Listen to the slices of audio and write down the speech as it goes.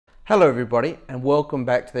Hello everybody and welcome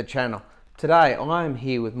back to the channel. Today I am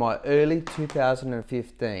here with my early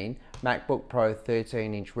 2015 MacBook Pro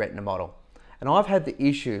 13-inch Retina model, and I've had the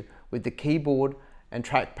issue with the keyboard and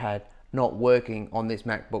trackpad not working on this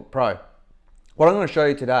MacBook Pro. What I'm going to show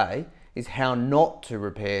you today is how not to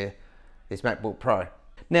repair this MacBook Pro.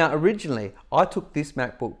 Now originally I took this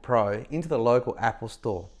MacBook Pro into the local Apple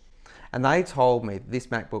store and they told me this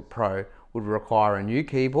MacBook Pro would require a new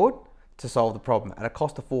keyboard to solve the problem at a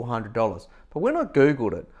cost of $400. But when I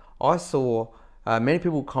googled it, I saw many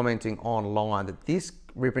people commenting online that this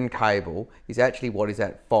ribbon cable is actually what is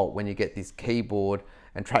at fault when you get this keyboard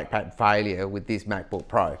and trackpad failure with this MacBook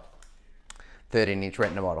Pro 13-inch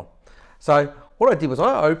Retina model. So what I did was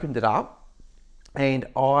I opened it up and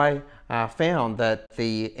I found that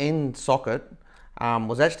the end socket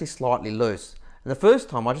was actually slightly loose. And the first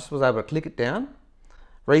time I just was able to click it down,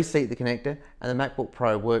 reseat the connector, and the MacBook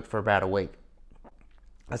Pro worked for about a week.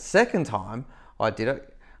 A second time I did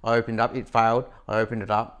it, I opened it up, it failed, I opened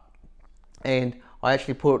it up, and I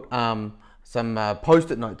actually put some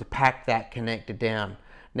post-it note to pack that connector down.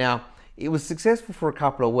 Now, it was successful for a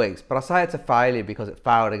couple of weeks, but I say it's a failure because it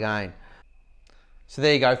failed again. So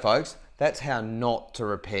there you go folks, that's how not to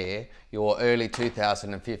repair your early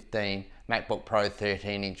 2015 MacBook Pro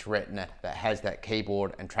 13-inch Retina that has that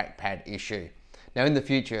keyboard and trackpad issue. Now in the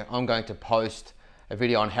future, I'm going to post a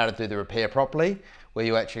video on how to do the repair properly, where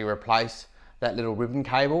you actually replace that little ribbon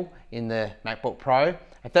cable in the MacBook Pro.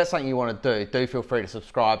 If that's something you want to do feel free to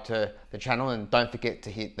subscribe to the channel and don't forget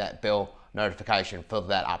to hit that bell notification for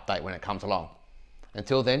that update when it comes along.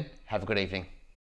 Until then, have a good evening.